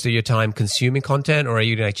spend most of your time consuming content, or are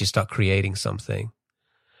you going to actually start creating something?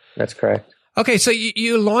 That's correct. Okay, so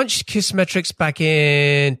you launched Kissmetrics back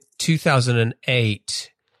in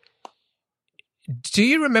 2008. Do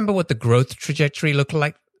you remember what the growth trajectory looked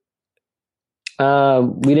like?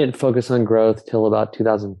 We didn't focus on growth till about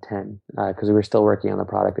 2010 because we were still working on the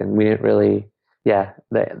product, and we didn't really. Yeah,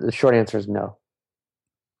 the short answer is no.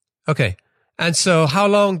 Okay. And so how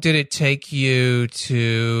long did it take you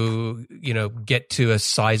to, get to a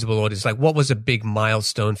sizable audience? Like, what was a big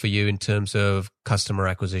milestone for you in terms of customer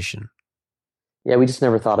acquisition? Yeah, we just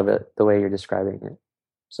never thought of it the way you're describing it.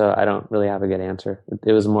 So I don't really have a good answer.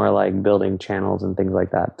 It was more like building channels and things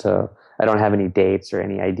like that. So I don't have any dates or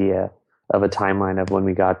any idea of a timeline of when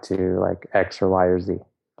we got to like X or Y or Z.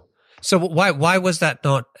 So why was that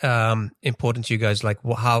not important to you guys? Like,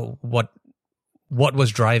 what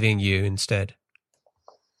was driving you instead?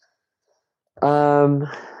 I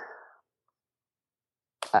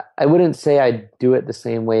wouldn't say I'd do it the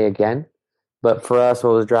same way again, but for us,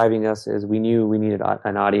 what was driving us is we knew we needed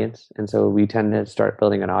an audience, and so we tended to start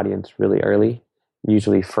building an audience really early,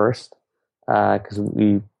 usually first, because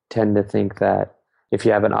we tend to think that if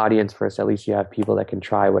you have an audience first, at least you have people that can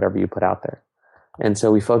try whatever you put out there. And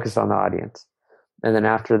so we focused on the audience. And then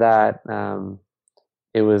after that,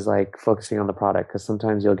 it was like focusing on the product, because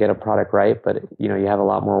sometimes you'll get a product right, but you have a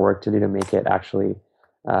lot more work to do to make it actually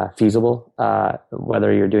feasible,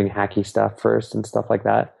 whether you're doing hacky stuff first and stuff like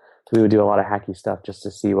that. So we would do a lot of hacky stuff just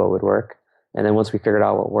to see what would work. And then once we figured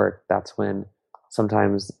out what worked, that's when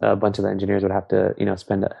sometimes a bunch of the engineers would have to,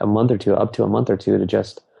 spend a month or two, up to a month or two, to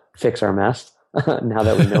just fix our mess now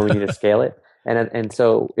that we know we need to scale it. And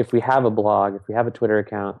so if we have a blog, if we have a Twitter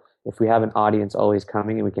account, if we have an audience always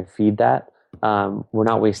coming and we can feed that, we're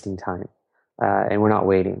not wasting time, and we're not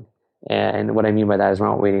waiting. And what I mean by that is we're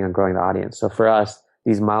not waiting on growing the audience. So for us,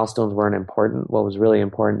 these milestones weren't important. What was really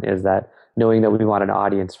important is that knowing that we wanted an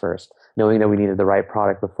audience first, knowing that we needed the right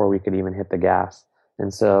product before we could even hit the gas.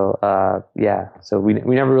 And so, so we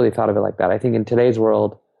never really thought of it like that. I think in today's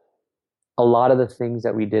world, a lot of the things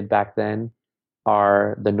that we did back then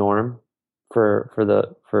are the norm for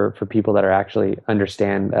people that are actually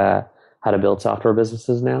understand how to build software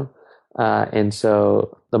businesses now. And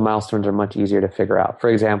so the milestones are much easier to figure out. For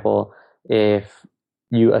example, if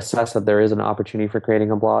you assess that there is an opportunity for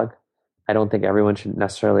creating a blog, I don't think everyone should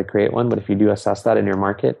necessarily create one, but if you do assess that in your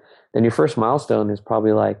market, then your first milestone is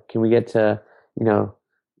probably like, can we get to,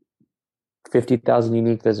 50,000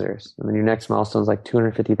 unique visitors? And then your next milestone is like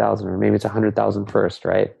 250,000, or maybe it's 100,000 first,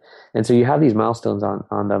 right? And so you have these milestones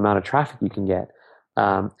on the amount of traffic you can get.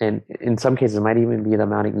 And in some cases, it might even be the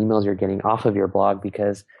amount of emails you're getting off of your blog,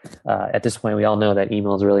 because at this point, we all know that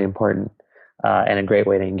email is really important and a great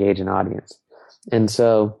way to engage an audience. And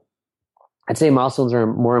so I'd say milestones are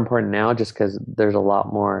more important now just because there's a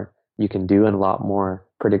lot more you can do and a lot more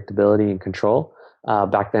predictability and control.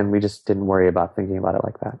 Back then, we just didn't worry about thinking about it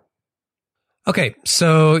like that. Okay,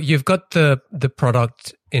 so you've got the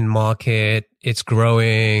product in market, it's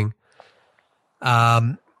growing.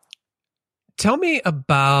 Tell me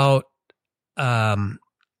about a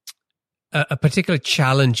particular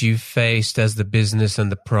challenge you faced as the business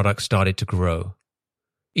and the product started to grow,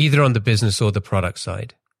 either on the business or the product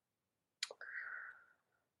side.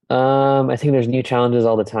 I think there's new challenges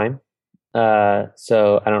all the time.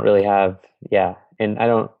 So I don't really have, and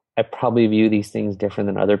I probably view these things different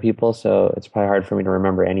than other people. So it's probably hard for me to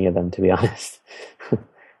remember any of them, to be honest.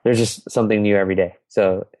 There's just something new every day.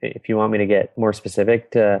 So if you want me to get more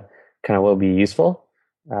specific to kind of what would be useful,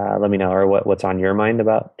 let me know, or what's on your mind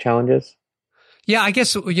about challenges. Yeah, I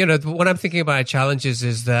guess, what I'm thinking about challenges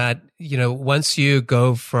is that, once you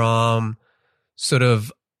go from sort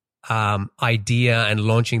of idea and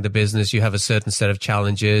launching the business, you have a certain set of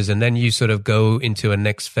challenges, and then you sort of go into a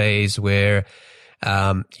next phase where,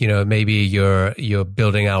 maybe you're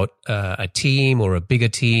building out a team or a bigger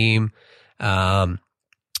team. The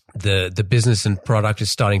business and product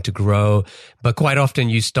is starting to grow, but quite often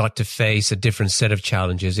you start to face a different set of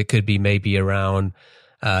challenges. It could be maybe around,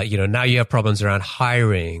 now you have problems around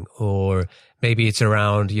hiring, or maybe it's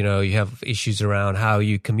around, you have issues around how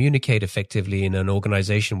you communicate effectively in an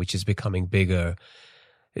organization which is becoming bigger.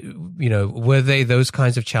 Were they those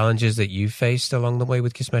kinds of challenges that you faced along the way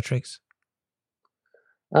with Kissmetrics?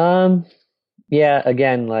 Yeah,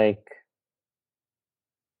 again, like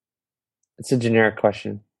it's a generic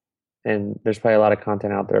question, and there's probably a lot of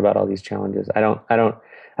content out there about all these challenges. I don't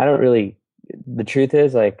really, the truth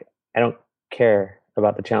is, like, I don't care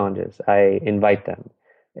about the challenges. I invite them.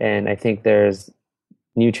 And I think there's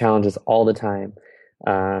new challenges all the time.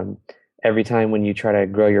 Um, every time when you try to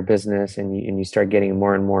grow your business and you start getting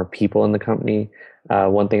more and more people in the company,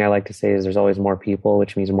 one thing I like to say is there's always more people,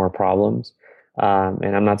 which means more problems.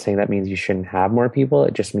 And I'm not saying that means you shouldn't have more people.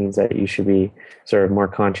 It just means that you should be sort of more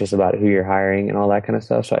conscious about who you're hiring and all that kind of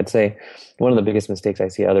stuff. So I'd say one of the biggest mistakes I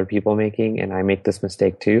see other people making, and I make this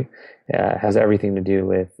mistake too, has everything to do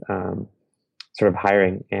with sort of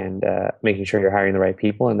hiring and making sure you're hiring the right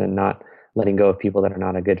people, and then not letting go of people that are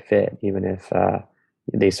not a good fit, even if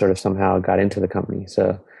they sort of somehow got into the company.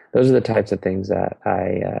 So those are the types of things that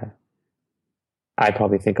I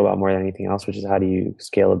probably think about more than anything else, which is how do you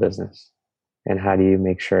scale a business? And how do you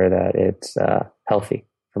make sure that it's healthy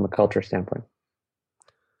from a culture standpoint?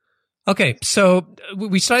 Okay, so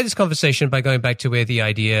we started this conversation by going back to where the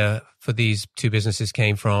idea for these two businesses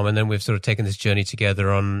came from, and then we've sort of taken this journey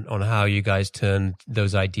together on how you guys turned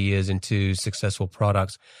those ideas into successful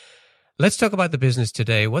products. Let's talk about the business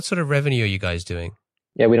today. What sort of revenue are you guys doing?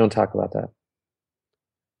 Yeah, we don't talk about that.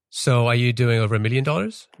 So are you doing over $1 million?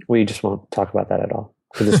 We just won't talk about that at all.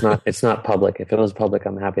 Because it's not public. If it was public,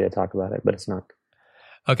 I'm happy to talk about it, but it's not.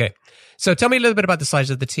 Okay. So tell me a little bit about the size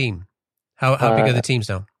of the team. How big are the teams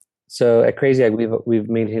now? So at Crazy Egg, we've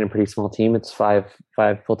maintained a pretty small team. It's five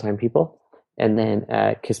full-time people. And then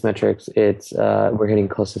at Kissmetrics, it's we're hitting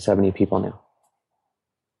close to 70 people now.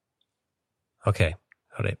 Okay.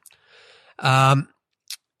 Got it.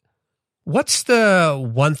 What's the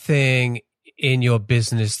one thing in your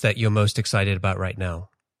business that you're most excited about right now?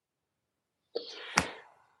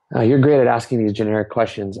 You're great at asking these generic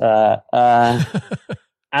questions. Ask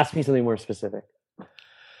me something more specific.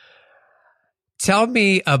 Tell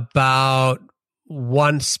me about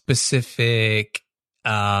one specific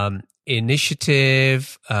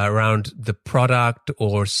initiative around the product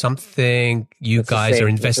or something you guys are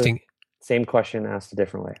investing. Same question asked a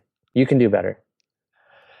different way. You can do better.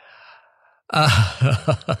 I'm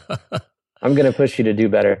going to push you to do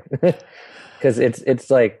better. Because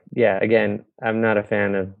it's like, yeah, again, I'm not a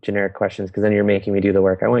fan of generic questions because then you're making me do the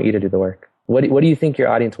work. I want you to do the work. What do you think your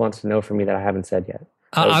audience wants to know from me that I haven't said yet?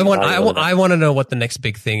 I want to know what the next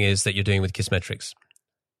big thing is that you're doing with Kissmetrics.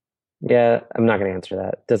 Yeah, I'm not going to answer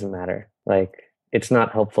that. It doesn't matter. Like, it's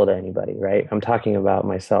not helpful to anybody, right? I'm talking about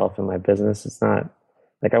myself and my business. It's not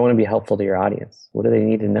like I want to be helpful to your audience. What do they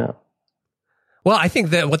need to know? Well, I think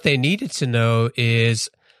that what they needed to know is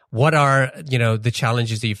what are, the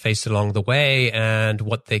challenges that you faced along the way and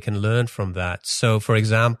what they can learn from that. So, for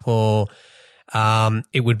example,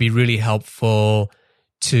 it would be really helpful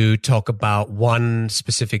to talk about one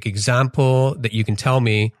specific example that you can tell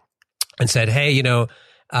me and said, hey,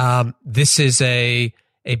 this is a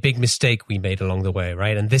big mistake we made along the way,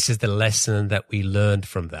 right? And this is the lesson that we learned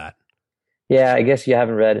from that. Yeah, I guess you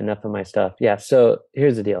haven't read enough of my stuff. Yeah, so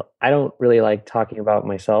here's the deal. I don't really like talking about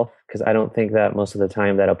myself because I don't think that most of the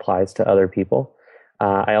time that applies to other people.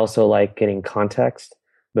 I also like getting context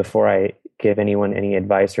before I give anyone any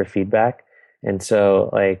advice or feedback. And so,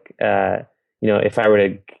 like, if I were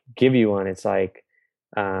to give you one, it's like,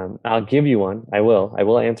 I'll give you one. I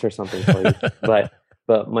will answer something for you.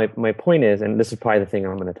 But my point is, and this is probably the thing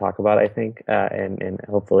I'm going to talk about, I think, and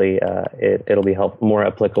hopefully it'll be more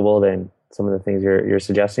applicable than some of the things you're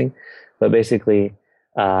suggesting. But basically,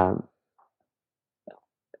 the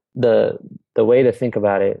way to think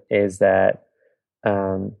about it is that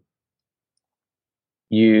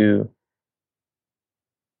you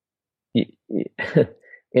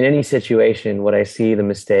in any situation, what I see the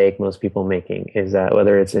mistake most people making is that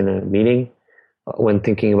whether it's in a meeting, when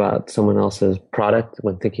thinking about someone else's product,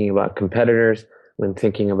 when thinking about competitors, when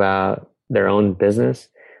thinking about their own business,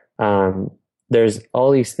 there's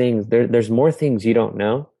all these things. There's more things you don't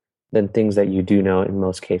know than things that you do know in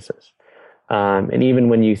most cases. And even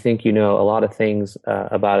when you think you know a lot of things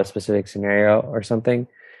about a specific scenario or something,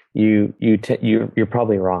 you're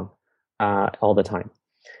probably wrong all the time.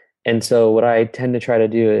 And so what I tend to try to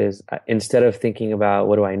do is instead of thinking about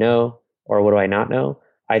what do I know or what do I not know,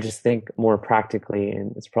 I just think more practically,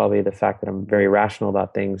 and it's probably the fact that I'm very rational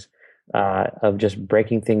about things, of just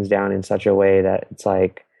breaking things down in such a way that it's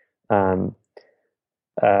like um,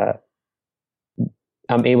 uh,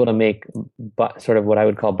 I'm able to make sort of what I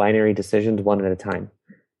would call binary decisions one at a time.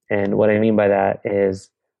 And what I mean by that is,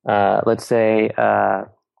 let's say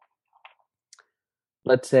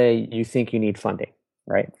you think you need funding,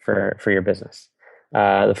 right, for your business.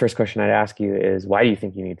 The first question I'd ask you is, why do you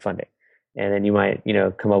think you need funding? And then you might,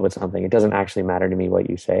 come up with something. It doesn't actually matter to me what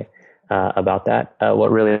you say about that.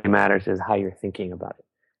 What really matters is how you're thinking about it.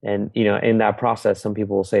 And, in that process, some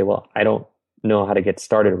people will say, well, I don't know how to get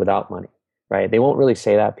started without money, right? They won't really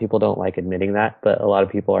say that. People don't like admitting that, but a lot of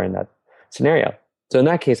people are in that scenario. So in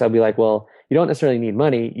that case, I'll be like, well, you don't necessarily need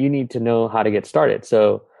money. You need to know how to get started.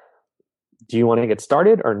 So do you want to get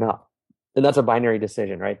started or not? And that's a binary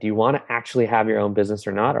decision, right? Do you want to actually have your own business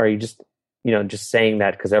or not? Or are you just, just saying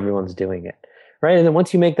that because everyone's doing it, right? And then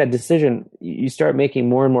once you make that decision, you start making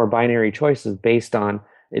more and more binary choices based on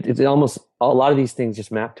it. It's almost a lot of these things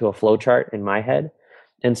just map to a flow chart in my head.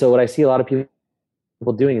 And so what I see a lot of people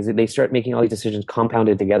doing is that they start making all these decisions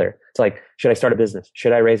compounded together. It's like, should I start a business?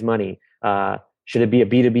 Should I raise money? Should it be a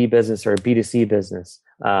B2B business or a B2C business?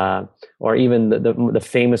 Or even the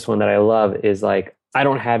famous one that I love is like, I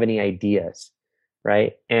don't have any ideas,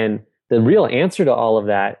 right? And the real answer to all of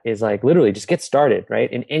that is like, literally just get started,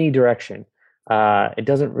 right? In any direction. It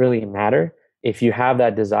doesn't really matter if you have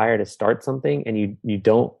that desire to start something and you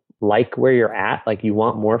don't like where you're at, like you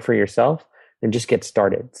want more for yourself, then just get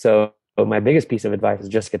started. So my biggest piece of advice is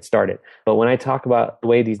just get started. But when I talk about the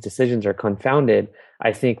way these decisions are confounded,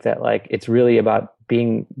 I think that like it's really about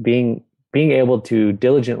being able to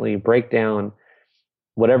diligently break down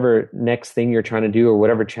whatever next thing you're trying to do or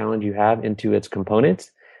whatever challenge you have into its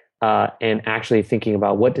components, and actually thinking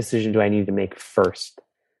about what decision do I need to make first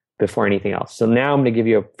before anything else. So now I'm going to give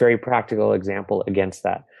you a very practical example against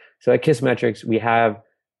that. So at Kissmetrics, we have,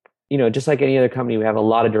 just like any other company, we have a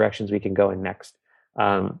lot of directions we can go in next.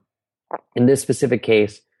 In this specific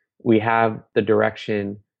case, we have the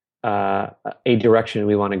direction, a direction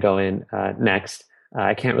we want to go in next.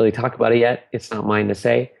 I can't really talk about it yet. It's not mine to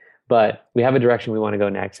say, but we have a direction we want to go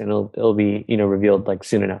next, and it'll be revealed like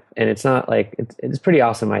soon enough. And it's not like it's pretty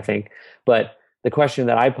awesome, I think. But the question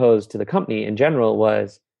that I posed to the company in general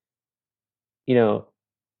was,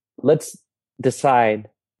 let's decide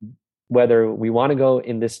whether we want to go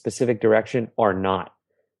in this specific direction or not,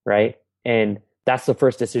 right? And that's the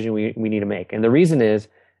first decision we need to make. And the reason is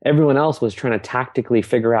everyone else was trying to tactically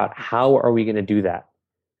figure out how are we going to do that.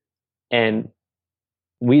 And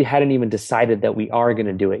we hadn't even decided that we are going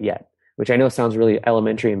to do it yet, which I know sounds really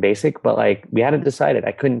elementary and basic, but like we hadn't decided.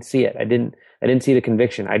 I couldn't see it. I didn't see the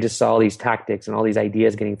conviction. I just saw all these tactics and all these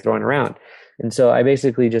ideas getting thrown around. And so I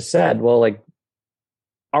basically just said, well, like,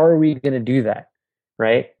 are we going to do that?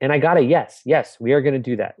 Right. And I got a yes, we are going to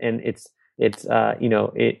do that. And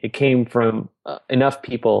it came from enough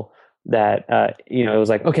people that, it was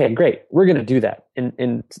like, okay, great. We're going to do that.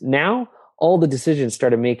 And now all the decisions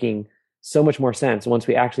started making so much more sense once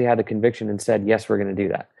we actually had the conviction and said, yes, we're going to do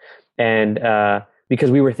that. And because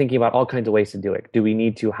we were thinking about all kinds of ways to do it. Do we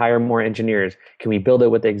need to hire more engineers? Can we build it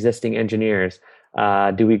with the existing engineers?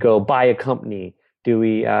 Do we go buy a company? Do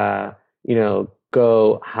we,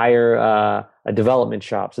 go hire a development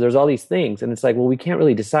shop? So there's all these things. And it's like, well, we can't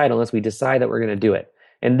really decide unless we decide that we're going to do it.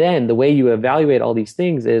 And then the way you evaluate all these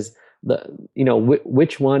things is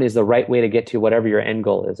which one is the right way to get to whatever your end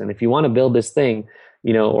goal is. And if you want to build this thing,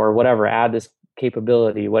 or whatever, add this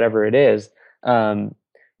capability, whatever it is,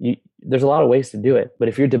 there's a lot of ways to do it. But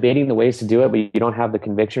if you're debating the ways to do it, but you don't have the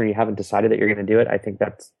conviction or you haven't decided that you're going to do it, I think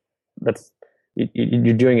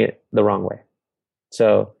you're doing it the wrong way.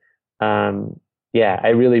 So, I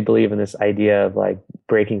really believe in this idea of like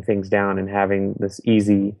breaking things down and having this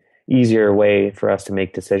easier way for us to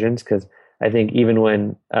make decisions. Because I think even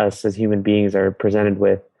when us as human beings are presented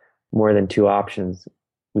with more than two options,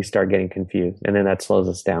 we start getting confused, and then that slows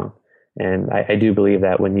us down. And I do believe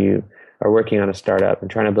that when you are working on a startup and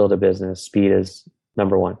trying to build a business, speed is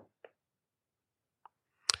number one.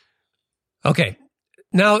 Okay.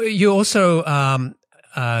 Now, you also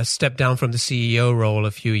stepped down from the CEO role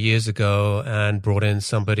a few years ago and brought in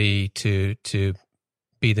somebody to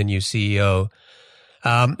be the new CEO.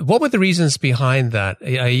 What were the reasons behind that?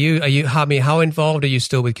 How involved are you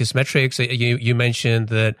still with Kissmetrics? You mentioned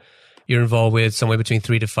that you're involved with somewhere between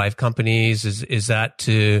 3 to 5 companies. Is that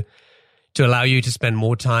to allow you to spend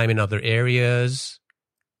more time in other areas?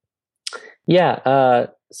 Yeah.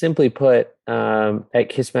 simply put, at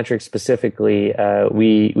Kissmetrics specifically,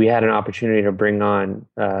 we had an opportunity to bring on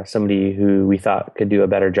somebody who we thought could do a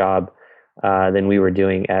better job than we were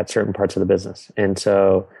doing at certain parts of the business, and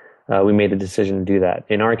so we made the decision to do that.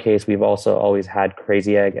 In our case, we've also always had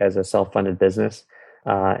Crazy Egg as a self-funded business,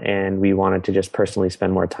 and we wanted to just personally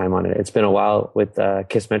spend more time on it. It's been a while with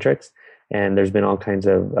Kissmetrics, and there's been all kinds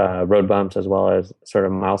of road bumps as well as sort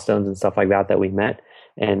of milestones and stuff like that we met.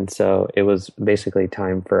 And so it was basically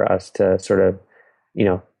time for us to sort of,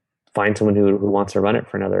 find someone who wants to run it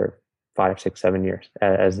for another 5, 6, 7 years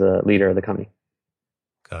as the leader of the company.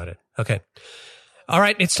 Got it. Okay. All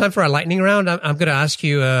right. It's time for our lightning round. I'm going to ask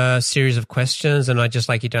you a series of questions, and I'd just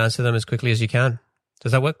like you to answer them as quickly as you can.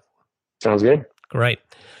 Does that work? Sounds good. Great.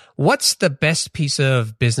 What's the best piece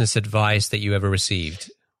of business advice that you ever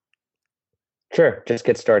received? Sure. Just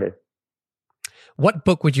get started. What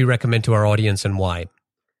book would you recommend to our audience and why?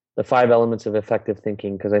 The 5 Elements of Effective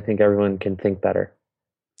Thinking, because I think everyone can think better.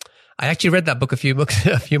 I actually read that book a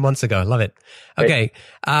few months ago. I love it. Okay.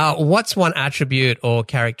 What's one attribute or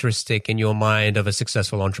characteristic in your mind of a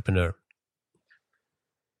successful entrepreneur?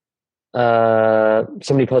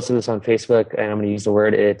 Somebody posted this on Facebook, and I'm going to use the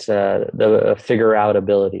word. It's the figure out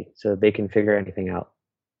ability, so they can figure anything out.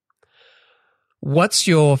 What's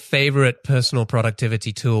your favorite personal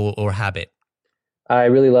productivity tool or habit? I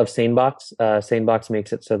really love SaneBox. SaneBox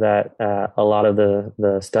makes it so that a lot of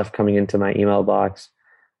the stuff coming into my email box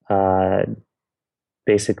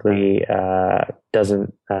basically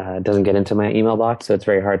doesn't get into my email box. So it's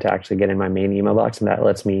very hard to actually get in my main email box, and that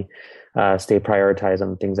lets me stay prioritized on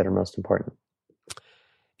the things that are most important.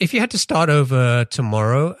 If you had to start over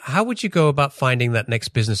tomorrow, how would you go about finding that next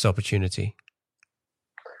business opportunity?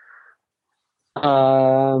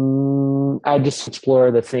 I just explore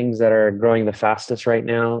the things that are growing the fastest right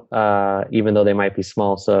now, even though they might be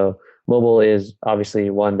small. So mobile is obviously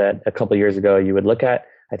one that a couple of years ago you would look at.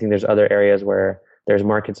 I think there's other areas where there's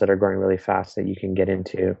markets that are growing really fast that you can get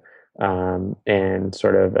into and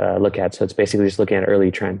sort of look at. So it's basically just looking at early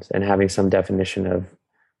trends and having some definition of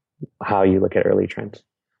how you look at early trends.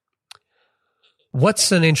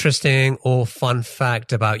 What's an interesting or fun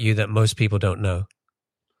fact about you that most people don't know?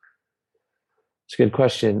 It's a good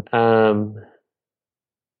question.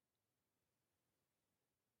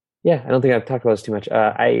 Yeah, I don't think I've talked about this too much.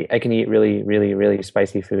 I can eat really, really, really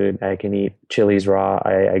spicy food. I can eat chilies raw.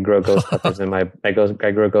 I grow ghost peppers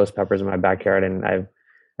I grow ghost peppers in my backyard, and I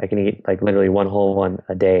can eat like literally one whole one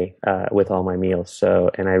a day with all my meals.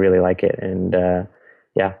 So, and I really like it. And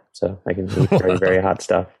so I can eat very, very hot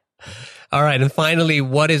stuff. All right. And finally,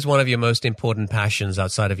 what is one of your most important passions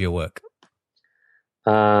outside of your work?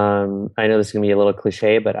 I know this is going to be a little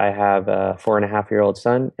cliche, but I have a 4.5-year-old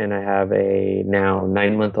son, and I have a now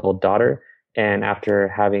 9-month-old daughter. And after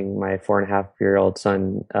having my 4.5-year-old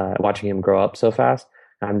son, watching him grow up so fast,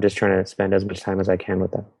 I'm just trying to spend as much time as I can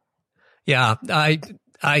with them. Yeah,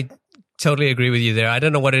 I totally agree with you there. I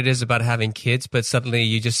don't know what it is about having kids, but suddenly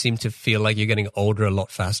you just seem to feel like you're getting older a lot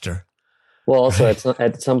faster. Well, also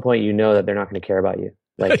at some point, you know that they're not going to care about you.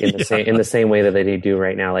 Like in the same way that they do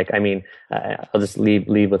right now. Like, I mean, I'll just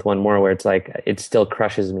leave with one more where it's like, it still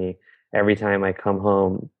crushes me every time I come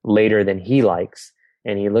home later than he likes.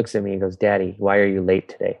 And he looks at me and goes, "Daddy, why are you late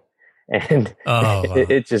today?" And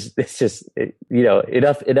it's just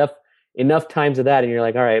enough times of that. And you're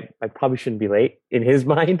like, all right, I probably shouldn't be late in his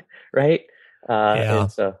mind. Right.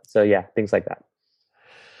 And so yeah, things like that.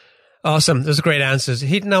 Awesome. Those are great answers.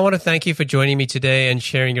 Hiten, I want to thank you for joining me today and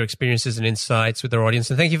sharing your experiences and insights with our audience.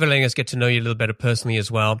 And thank you for letting us get to know you a little better personally as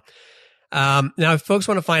well. Now, if folks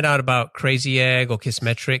want to find out about Crazy Egg or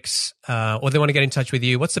Kissmetrics, or they want to get in touch with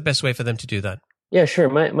you, what's the best way for them to do that? Yeah, sure.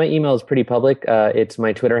 My email is pretty public. It's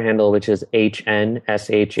my Twitter handle, which is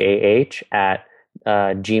HNSHAH at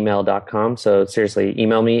gmail.com. So seriously,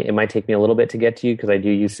 email me. It might take me a little bit to get to you because I do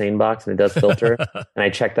use SaneBox and it does filter. And I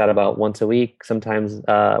check that about once a week, sometimes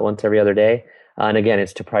once every other day. And again,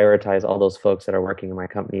 it's to prioritize all those folks that are working in my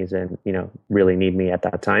companies and, really need me at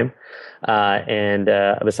that time. And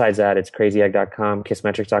besides that, it's crazyegg.com,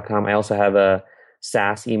 kissmetrics.com. I also have a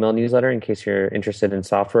SaaS email newsletter in case you're interested in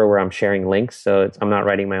software where I'm sharing links. So I'm not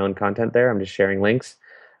writing my own content there. I'm just sharing links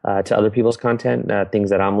to other people's content, things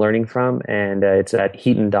that I'm learning from. And it's at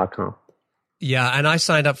Hiten.com. Yeah, and I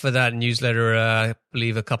signed up for that newsletter, I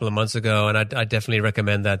believe, a couple of months ago. And I definitely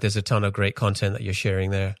recommend that. There's a ton of great content that you're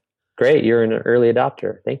sharing there. Great. You're an early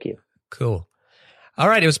adopter. Thank you. Cool. All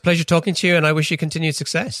right. It was a pleasure talking to you, and I wish you continued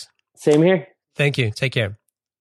success. Same here. Thank you. Take care.